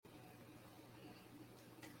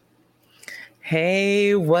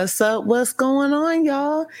Hey, what's up? What's going on,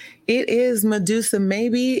 y'all? It is Medusa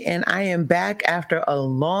Maybe, and I am back after a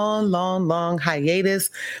long hiatus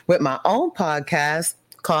with my own podcast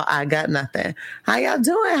called I Got Nothing. How y'all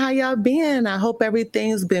doing? How y'all been? I hope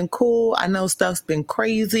everything's been cool. I know stuff's been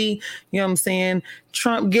crazy. You know what I'm saying?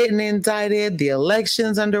 Trump getting indicted, the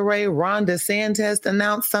election's underway, Ron DeSantis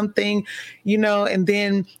announced something, and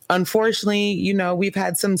then unfortunately, we've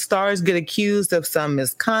had some stars get accused of some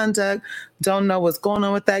misconduct. Don't know what's going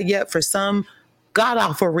on with that yet. For some god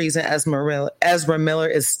awful reason, Ezra Miller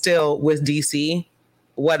is still with DC.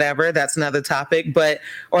 Whatever, that's another topic,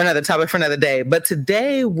 or another topic for another day. But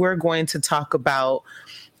today we're going to talk about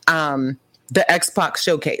the Xbox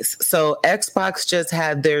Showcase. So Xbox just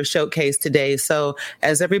had their showcase today. So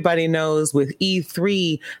as everybody knows, with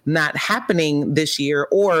E3 not happening this year,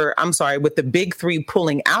 with the big three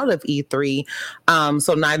pulling out of E3,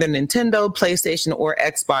 so neither Nintendo, PlayStation, or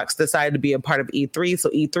Xbox decided to be a part of E3. So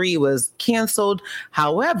E3 was canceled.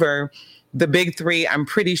 However, the big three, I'm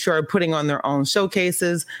pretty sure, are putting on their own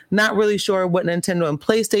showcases. Not really sure what Nintendo and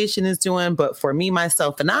PlayStation is doing, but for me,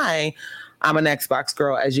 myself, and I'm an Xbox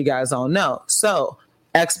girl, as you guys all know. So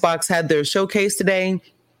Xbox had their showcase today.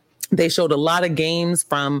 They showed a lot of games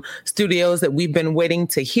from studios that we've been waiting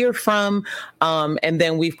to hear from. And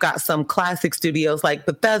then we've got some classic studios like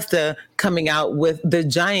Bethesda coming out with the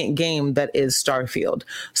giant game that is Starfield.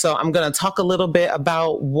 So I'm going to talk a little bit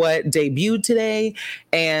about what debuted today.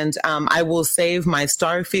 And I will save my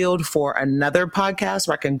Starfield for another podcast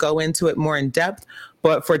where I can go into it more in depth.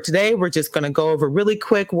 But for today, we're just going to go over really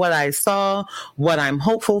quick what I saw, what I'm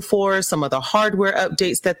hopeful for, some of the hardware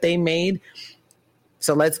updates that they made.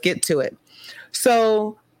 So let's get to it.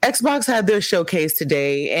 So Xbox had their showcase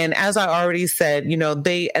today. And as I already said,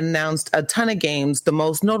 they announced a ton of games, the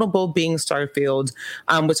most notable being Starfield,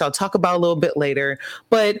 which I'll talk about a little bit later.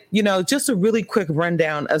 But, just a really quick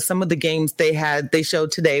rundown of some of the games they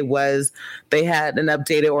showed today was they had an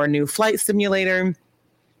updated or a new flight simulator.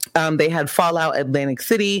 They had Fallout Atlantic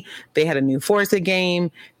City. They had a new Forza game.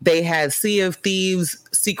 They had Sea of Thieves,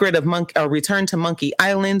 Return to Monkey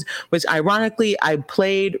Island, which ironically, I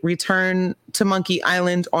played Return to Monkey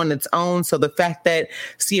Island on its own. So the fact that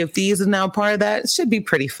Sea of Thieves is now part of that should be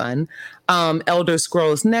pretty fun. Elder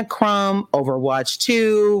Scrolls Necrom, Overwatch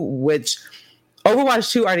 2, which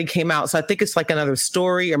Overwatch 2 already came out, so I think it's like another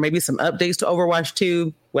story or maybe some updates to Overwatch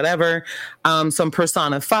 2, whatever. Some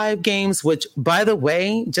Persona 5 games, which, by the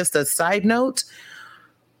way, just a side note,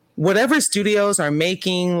 whatever studios are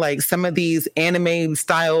making like some of these anime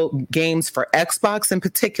style games for Xbox in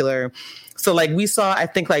particular. So like we saw, I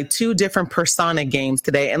think like 2 different Persona games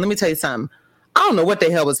today. And let me tell you something. I don't know what the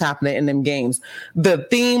hell was happening in them games. The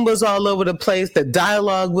theme was all over the place. The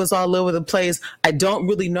dialogue was all over the place. I don't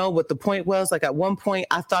really know what the point was. Like at one point,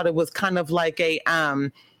 I thought it was kind of like a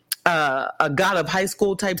God of High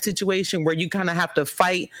School type situation where you kind of have to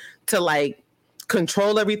fight to like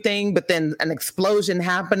control everything. But then an explosion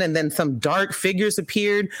happened and then some dark figures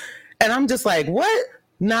appeared. And I'm just like, what?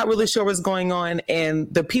 Not really sure what's going on. And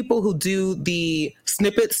the people who do the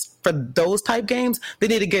snippets for those type games, they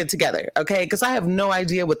need to get it together, okay? Because I have no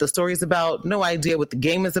idea what the story is about, no idea what the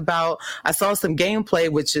game is about. I saw some gameplay,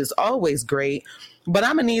 which is always great, but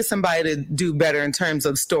I'm going to need somebody to do better in terms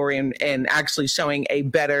of story and actually showing a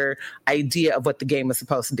better idea of what the game is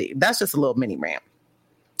supposed to be. That's just a little mini rant.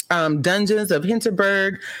 Dungeons of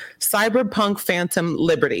Hinterberg, Cyberpunk Phantom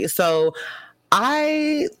Liberty. So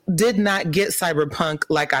I did not get Cyberpunk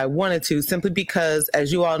like I wanted to, simply because,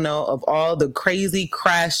 as you all know, of all the crazy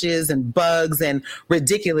crashes and bugs and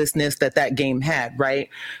ridiculousness that game had, right?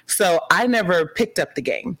 So I never picked up the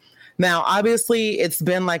game. Now, obviously, it's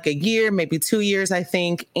been like a year, maybe 2 years, I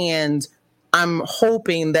think, and I'm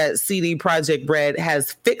hoping that CD Projekt Red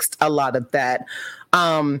has fixed a lot of that.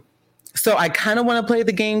 So I kind of want to play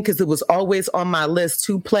the game because it was always on my list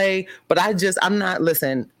to play, but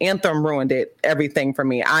Anthem ruined everything for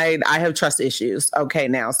me. I have trust issues. Okay.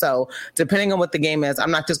 Now, so depending on what the game is,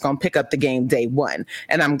 I'm not just going to pick up the game day one.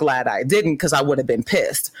 And I'm glad I didn't, because I would have been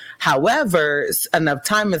pissed. However, enough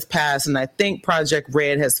time has passed, and I think Project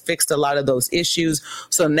Red has fixed a lot of those issues.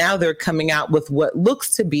 So now they're coming out with what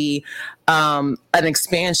looks to be an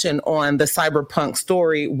expansion on the Cyberpunk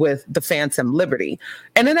story with the Phantom Liberty.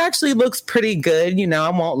 And it actually looks pretty good. I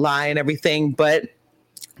won't lie and everything, but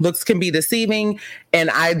looks can be deceiving. And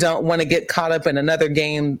I don't want to get caught up in another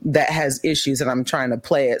game that has issues and I'm trying to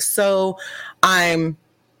play it. So I'm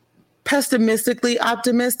pessimistically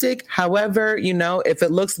optimistic. However, if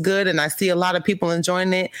it looks good and I see a lot of people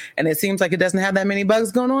enjoying it and it seems like it doesn't have that many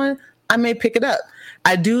bugs going on, I may pick it up.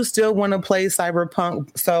 I do still want to play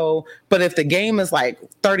Cyberpunk. So, but if the game is like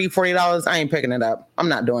 $30, $40, I ain't picking it up. I'm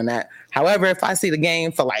not doing that. However, if I see the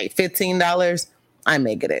game for like $15, I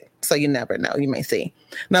may get it. So you never know. You may see.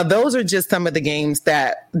 Now, those are just some of the games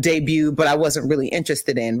that debuted, but I wasn't really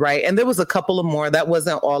interested in, right? And there was a couple of more. That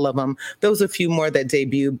wasn't all of them. There was a few more that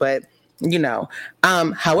debuted, but you know.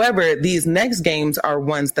 However, these next games are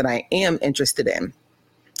ones that I am interested in.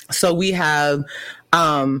 So we have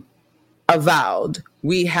Avowed,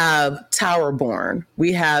 we have Towerborn,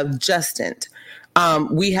 we have Justin,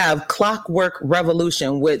 we have Clockwork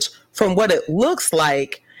Revolution, which from what it looks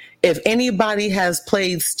like, if anybody has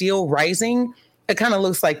played Steel Rising, it kind of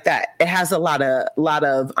looks like that. It has a lot of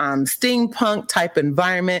steampunk type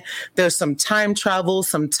environment. There's some time travel,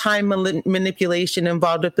 some time manipulation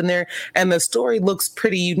involved up in there. And the story looks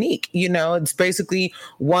pretty unique. You know, it's basically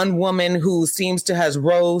one woman who seems to has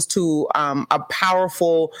rose to a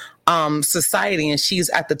powerful society, and she's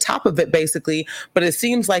at the top of it basically. But it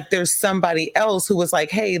seems like there's somebody else who was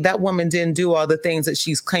like, hey, that woman didn't do all the things that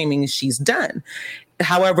she's claiming she's done.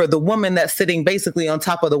 However, the woman that's sitting basically on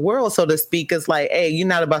top of the world, so to speak, is like, hey, you're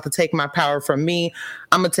not about to take my power from me.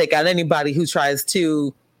 I'm going to take out anybody who tries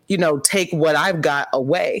to, you know, take what I've got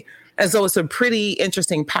away. And so it's a pretty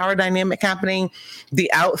interesting power dynamic happening.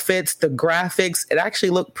 The outfits, the graphics, it actually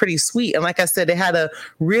looked pretty sweet. And like I said, it had a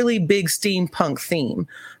really big steampunk theme.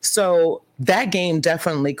 So that game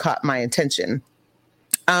definitely caught my attention.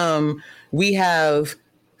 We have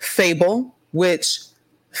Fable, which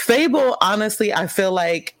Fable, honestly, I feel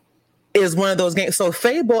like is one of those games. So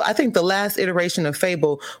Fable, I think the last iteration of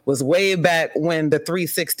Fable was way back when the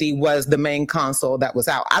 360 was the main console that was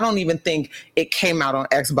out. I don't even think it came out on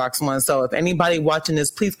Xbox One. So if anybody watching this,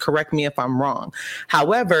 please correct me if I'm wrong.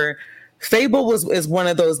 However, Fable is one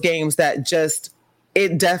of those games that just,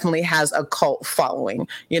 it definitely has a cult following.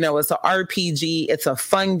 You know, it's an RPG. It's a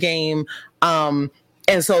fun game.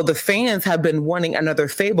 And so the fans have been wanting another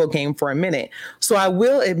Fable game for a minute. So I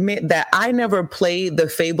will admit that I never played the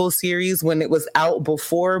Fable series when it was out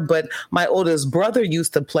before, but my oldest brother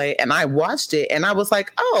used to play and I watched it and I was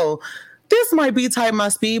like, oh, this might be type my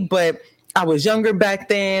speed, but I was younger back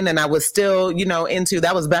then and I was still, you know,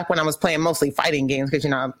 that was back when I was playing mostly fighting games because, you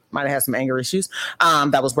know, I might have had some anger issues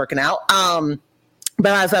that was working out.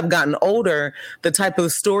 But as I've gotten older, the type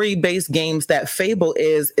of story-based games that Fable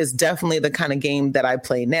is definitely the kind of game that I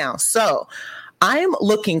play now. So I'm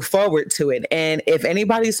looking forward to it. And if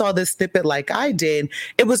anybody saw this snippet like I did,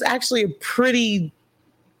 it was actually a pretty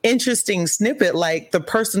interesting snippet. Like the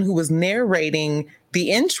person who was narrating the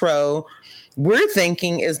intro, we're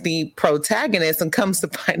thinking is the protagonist, and comes to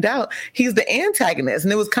find out he's the antagonist.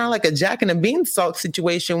 And it was kind of like a Jack and a Beanstalk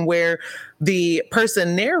situation where the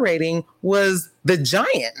person narrating was the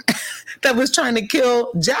giant that was trying to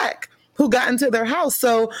kill Jack, who got into their house.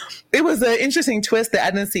 So it was an interesting twist that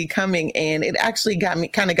I didn't see coming, and it actually got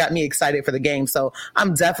me excited for the game. So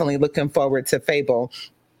I'm definitely looking forward to Fable.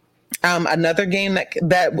 Another game that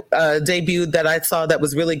debuted that I saw that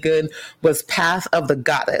was really good was Path of the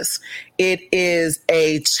Goddess. It is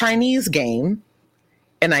a Chinese game.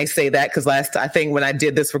 And I say that because I think when I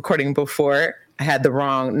did this recording before, I had the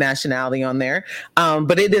wrong nationality on there.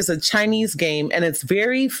 But it is a Chinese game and it's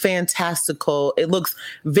very fantastical. It looks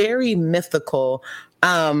very mythical.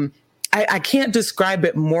 I can't describe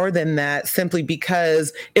it more than that simply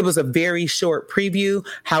because it was a very short preview.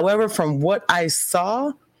 However, from what I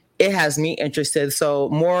saw, it has me interested. So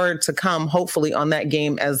more to come, hopefully, on that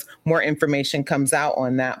game as more information comes out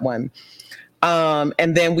on that one.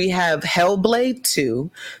 And then we have Hellblade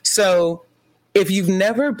 2. So if you've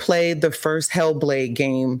never played the first Hellblade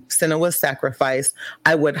game, Senua's Sacrifice,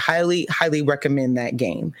 I would highly, highly recommend that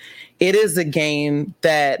game. It is a game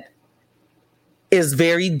that is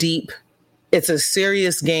very deep. It's a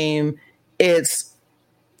serious game. It's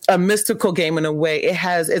a mystical game in a way.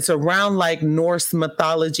 It's around like Norse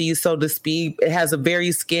mythology, so to speak. It has a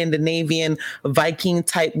very Scandinavian Viking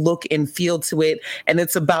type look and feel to it. And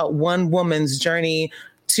it's about one woman's journey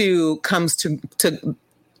who comes to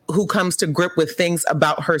grip with things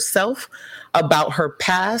about herself, about her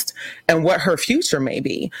past, and what her future may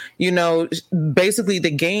be. You know, basically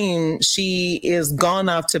the game, she is gone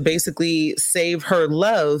off to basically save her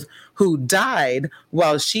love who died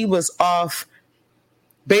while she was off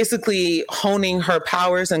basically honing her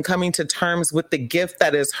powers and coming to terms with the gift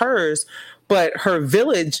that is hers. But her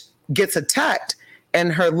village gets attacked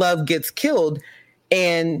and her love gets killed.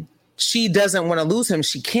 And she doesn't want to lose him.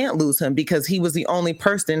 She can't lose him because he was the only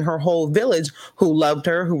person in her whole village who loved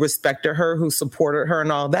her, who respected her, who supported her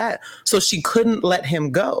and all that. So she couldn't let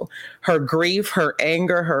him go. Her grief, her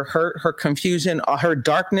anger, her hurt, her confusion, her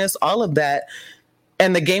darkness, all of that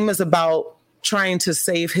And the game is about trying to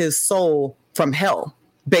save his soul from hell,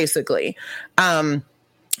 basically. And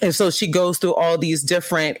so she goes through all these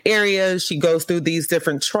different areas. She goes through these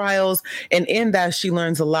different trials. And in that, she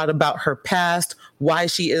learns a lot about her past, why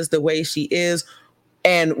she is the way she is,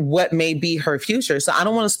 and what may be her future. So I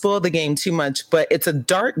don't want to spoil the game too much, but it's a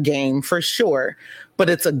dark game for sure, but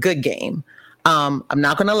it's a good game. I'm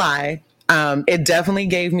not going to lie. It definitely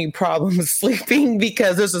gave me problems sleeping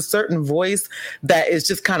because there's a certain voice that is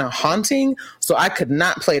just kind of haunting. So I could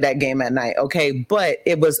not play that game at night. Okay. But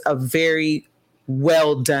it was a very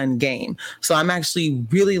well done game. So I'm actually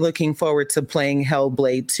really looking forward to playing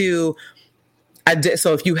Hellblade 2.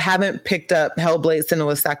 So if you haven't picked up Hellblade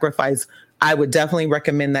Senua's Sacrifice, I would definitely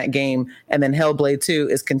recommend that game. And then Hellblade 2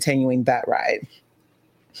 is continuing that ride.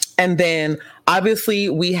 And then obviously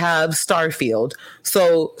we have Starfield.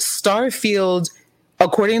 So Starfield,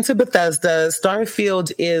 according to Bethesda,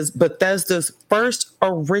 Starfield is Bethesda's first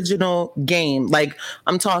original game. Like,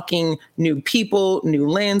 I'm talking new people, new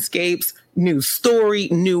landscapes, new story,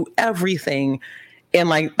 new everything. And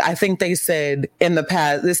like, I think they said in the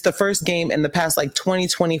past, it's the first game in the past like 20,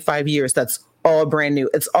 25 years that's all brand new.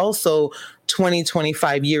 It's also 20,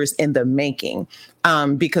 25 years in the making.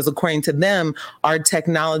 Because according to them, our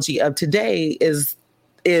technology of today is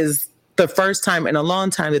the first time in a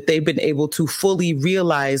long time that they've been able to fully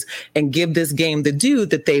realize and give this game the due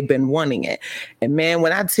that they've been wanting it. And man,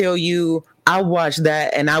 when I tell you, I watched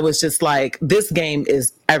that and I was just like, this game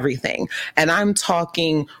is everything. And I'm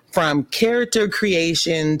talking from character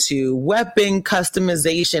creation to weapon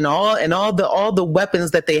customization, all the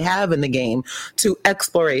weapons that they have in the game, to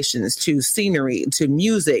explorations, to scenery, to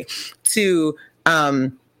music, to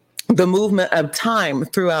the movement of time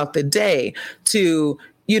throughout the day, to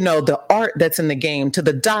the art that's in the game, to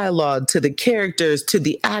the dialogue, to the characters, to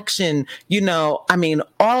the action,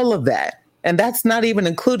 all of that. And that's not even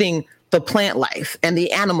including the plant life and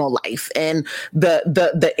the animal life and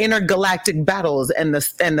the intergalactic battles and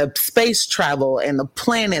the space travel and the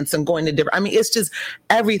planets and going to different, it's just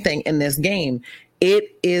everything in this game.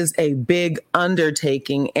 It is a big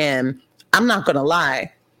undertaking. And I'm not going to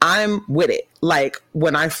lie, I'm with it. Like,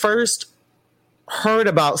 when I first heard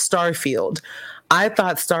about Starfield, I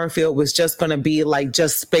thought Starfield was just going to be like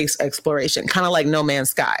just space exploration, kind of like No Man's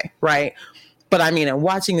Sky, right? But in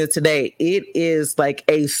watching it today, it is like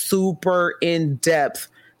a super in-depth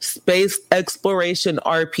space exploration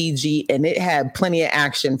RPG, and it had plenty of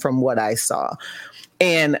action from what I saw.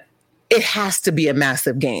 And it has to be a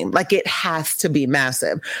massive game. Like, it has to be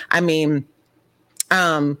massive. The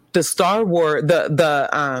Star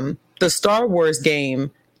Wars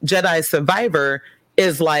game, Jedi Survivor,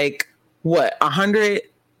 is like, what,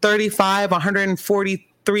 135,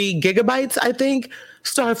 143 gigabytes, I think.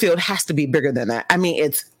 Starfield has to be bigger than that.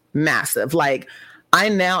 It's massive. Like,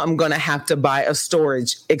 I'm going to have to buy a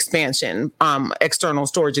storage expansion, external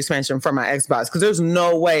storage expansion for my Xbox, because there's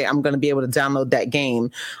no way I'm going to be able to download that game.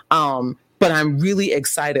 But I'm really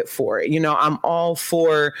excited for it. I'm all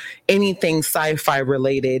for anything sci-fi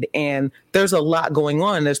related, and there's a lot going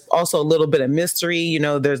on. There's also a little bit of mystery.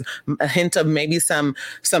 There's a hint of maybe some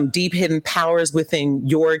deep hidden powers within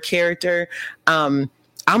your character.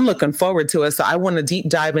 I'm looking forward to it. So I want to deep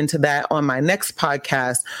dive into that on my next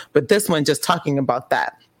podcast, but this one just talking about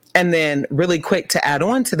that. And then really quick to add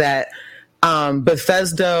on to that,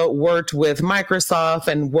 Bethesda worked with Microsoft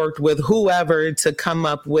and worked with whoever to come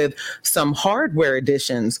up with some hardware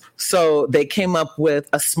additions. So they came up with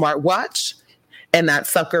a smartwatch, and that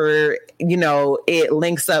sucker, it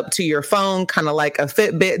links up to your phone, kind of like a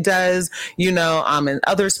Fitbit does, and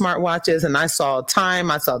other smartwatches. And I saw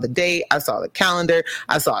time, I saw the date, I saw the calendar,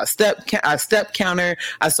 I saw a step counter,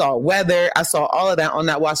 I saw weather, I saw all of that on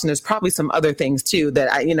that watch. And there's probably some other things too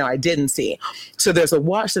that I didn't see. So there's a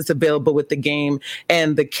watch that's available with the game,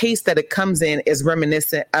 and the case that it comes in is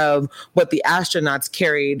reminiscent of what the astronauts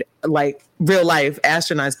carried, like real life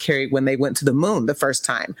astronauts carried when they went to the moon the first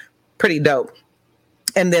time. Pretty dope.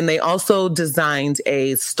 And then they also designed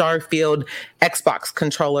a Starfield Xbox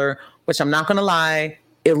controller, which I'm not going to lie,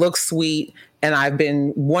 it looks sweet. And I've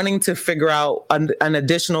been wanting to figure out an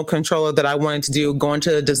additional controller that I wanted to do, go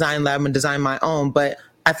into a design lab and design my own. But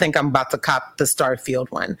I think I'm about to cop the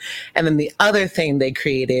Starfield one. And then the other thing they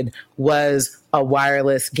created was a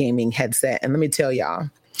wireless gaming headset. And let me tell y'all,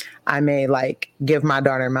 I may give my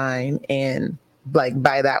daughter mine and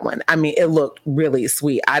buy that one. It looked really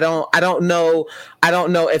sweet. I don't know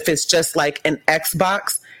if it's just like an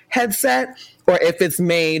Xbox headset or if it's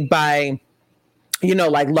made by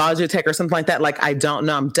like Logitech or something like that. Like, I don't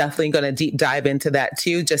know. I'm definitely going to deep dive into that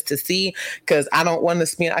too, just to see, because I don't want to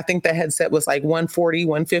spend, I think the headset was like 140,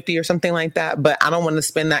 150 or something like that. But I don't want to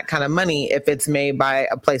spend that kind of money if it's made by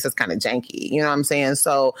a place that's kind of janky. You know what I'm saying?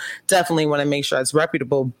 So definitely want to make sure it's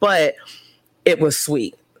reputable, but it was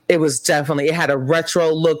sweet. It was definitely, it had a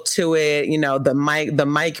retro look to it. The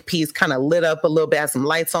mic piece kind of lit up a little bit, had some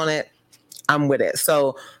lights on it. I'm with it.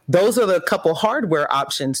 So those are the couple hardware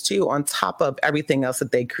options too, on top of everything else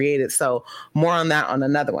that they created. So more on that on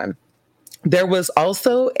another one. There was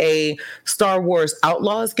also a Star Wars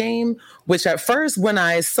Outlaws game, which at first when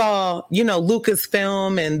I saw,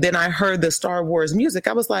 Lucasfilm, and then I heard the Star Wars music,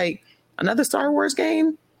 I was like, another Star Wars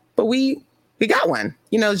game? But we got one,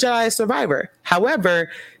 Jedi Survivor.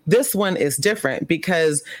 However, this one is different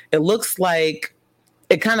because it looks like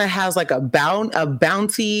it kind of has like a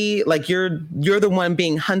bounty, like you're the one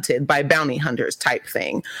being hunted by bounty hunters type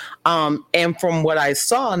thing. And from what I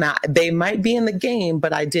saw, now they might be in the game,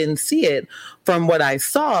 but I didn't see it. From what I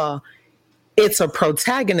saw, it's a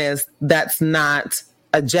protagonist that's not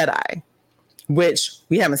a Jedi, which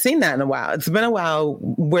we haven't seen that in a while. It's been a while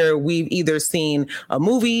where we've either seen a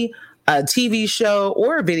movie, a TV show,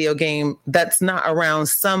 or a video game that's not around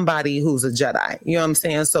somebody who's a Jedi. You know what I'm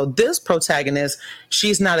saying? So this protagonist,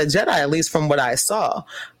 she's not a Jedi, at least from what I saw.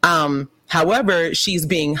 However, she's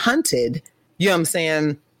being hunted, you know what I'm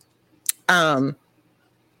saying,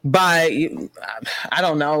 by, I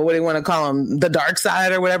don't know, what do you want to call them? The dark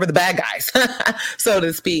side or whatever, the bad guys, so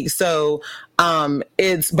to speak. So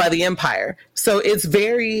it's by the Empire. So it's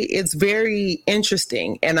very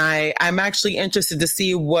interesting. And I'm actually interested to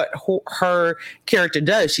see what her character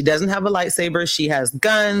does. She doesn't have a lightsaber. She has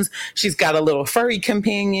guns. She's got a little furry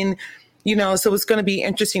companion. So it's going to be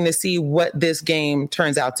interesting to see what this game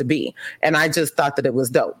turns out to be. And I just thought that it was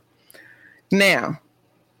dope. Now,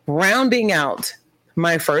 rounding out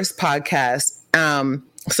my first podcast.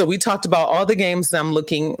 So we talked about all the games that I'm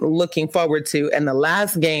looking forward to. And the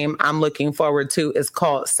last game I'm looking forward to is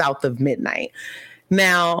called South of Midnight.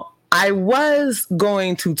 Now, I was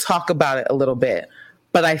going to talk about it a little bit,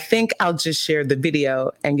 but I think I'll just share the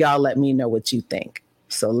video and y'all let me know what you think.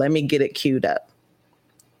 So let me get it queued up.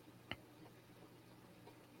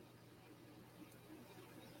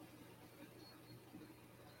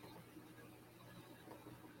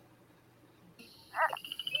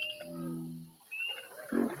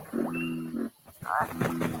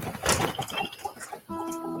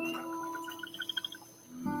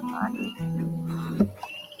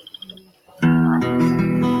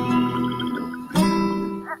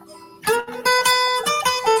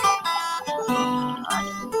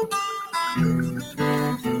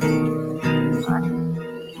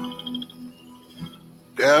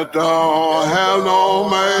 Death don't have no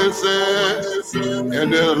mercy in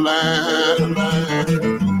this land.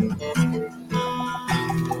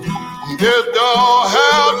 Death don't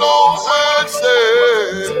have no mercy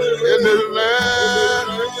in this land.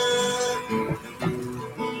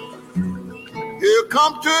 He'll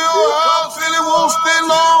come to your house and it won't stay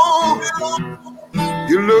long.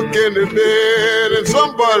 You look in the bed and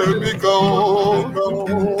somebody be gone.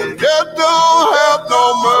 Death don't have no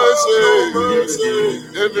mercy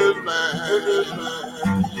in this land.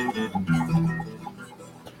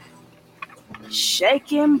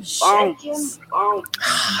 Shaking bones.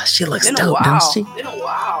 She looks dope, don't she? Been a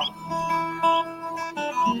while.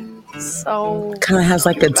 So kind of has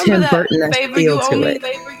like a Tim Burton feel to it.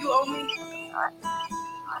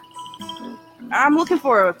 I'm looking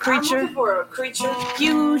for a creature.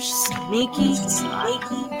 Huge, sneaky.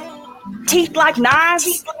 Teeth like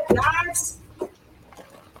knives.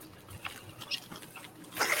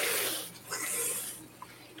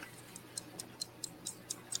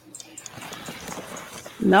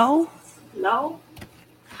 No.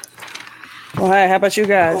 Well, hey, how about you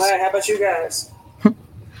guys?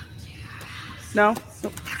 No.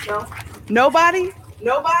 Nobody.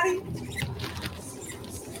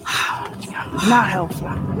 Not helpful.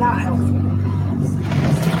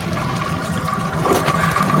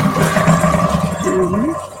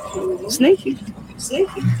 Mm-hmm. Sneaky.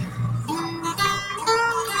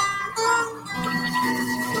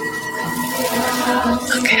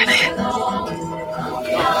 Look at it.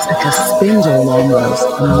 It's like a spindle almost.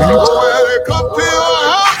 Well, they come to your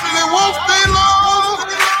house and it won't stay long.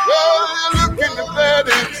 Well, you look in the bed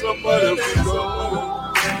and somebody be gone.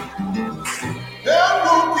 They're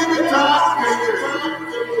gonna give it time.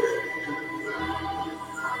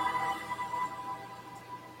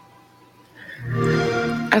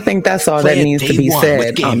 I think that's all that needs to be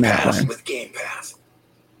said on that one.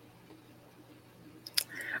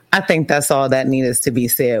 I think that's all that needs to be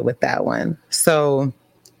said with that one. So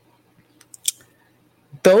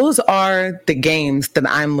those are the games that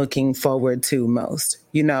I'm looking forward to most.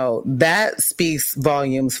 You know, that speaks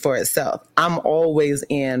volumes for itself. I'm always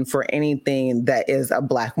in for anything that is a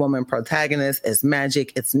Black woman protagonist. It's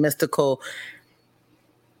magic, it's mystical.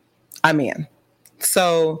 I'm in.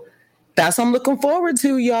 So that's what I'm looking forward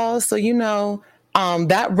to, y'all. So, you know,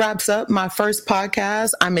 that wraps up my first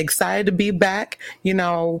podcast. I'm excited to be back. You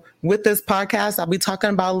know, with this podcast, I'll be talking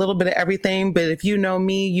about a little bit of everything. But if you know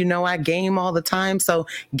me, you know I game all the time. So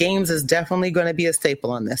games is definitely going to be a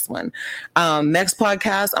staple on this one. Next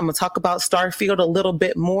podcast, I'm going to talk about Starfield a little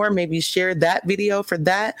bit more. Maybe share that video for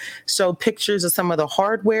that. Show pictures of some of the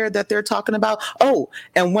hardware that they're talking about. Oh,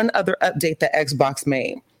 and one other update that Xbox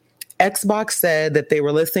made. Xbox said that they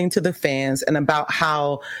were listening to the fans and about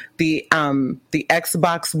how the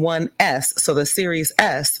Xbox One S, so the Series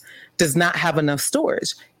S, does not have enough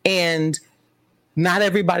storage. And not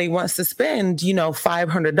everybody wants to spend, you know,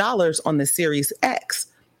 $500 on the Series X.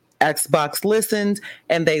 Xbox listened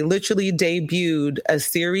and they literally debuted a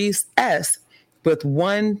Series S with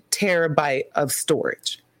 1 terabyte of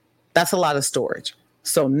storage. That's a lot of storage.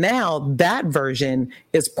 So now that version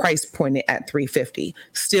is price pointed at $350.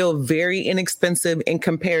 Still very inexpensive in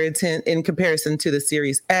comparison to the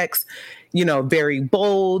Series X, you know, very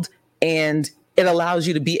bold, and it allows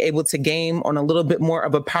you to be able to game on a little bit more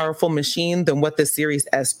of a powerful machine than what the Series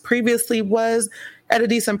S previously was at a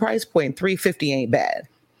decent price point. $350 ain't bad.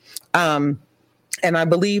 And I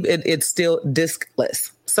believe it's still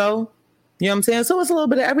diskless. So, you know what I'm saying? So it's a little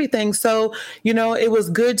bit of everything. So, you know, it was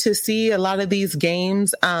good to see a lot of these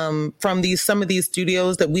games from some of these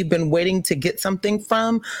studios that we've been waiting to get something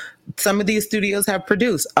from. Some of these studios have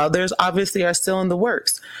produced. Others obviously are still in the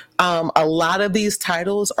works. A lot of these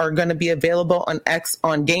titles are going to be available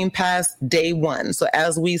on Game Pass day one. So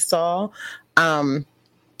as we saw,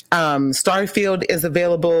 Starfield is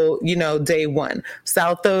available, you know, day one.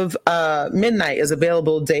 South of Midnight is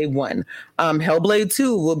available day one. Hellblade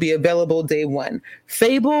 2 will be available day one.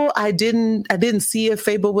 Fable, I didn't see if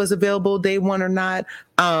Fable was available day one or not.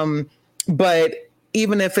 But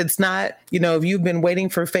even if it's not, you know, if you've been waiting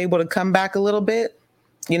for Fable to come back a little bit,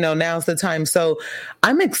 you know, now's the time. So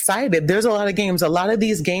I'm excited. There's a lot of games. A lot of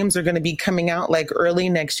these games are going to be coming out like early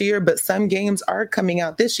next year, but some games are coming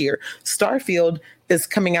out this year. Starfield is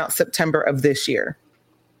coming out September of this year.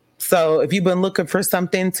 So if you've been looking for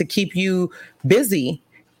something to keep you busy,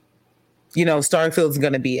 you know, Starfield's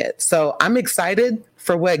going to be it. So I'm excited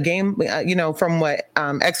for what from what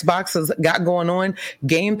Xbox has got going on.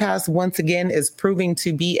 Game Pass, once again, is proving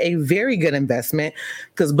to be a very good investment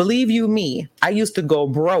because believe you me, I used to go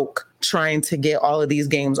broke trying to get all the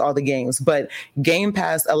games, but Game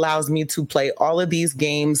Pass allows me to play all of these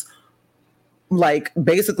games like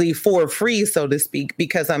basically for free, so to speak,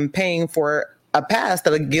 because I'm paying for a pass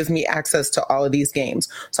that gives me access to all of these games.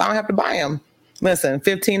 So I don't have to buy them. Listen,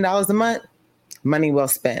 $15 a month, money well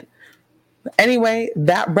spent. Anyway,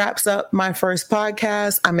 that wraps up my first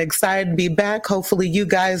podcast. I'm excited to be back. Hopefully you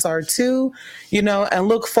guys are too, you know, and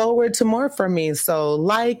look forward to more from me. So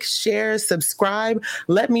like, share, subscribe.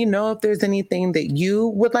 Let me know if there's anything that you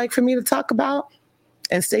would like for me to talk about,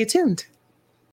 and stay tuned.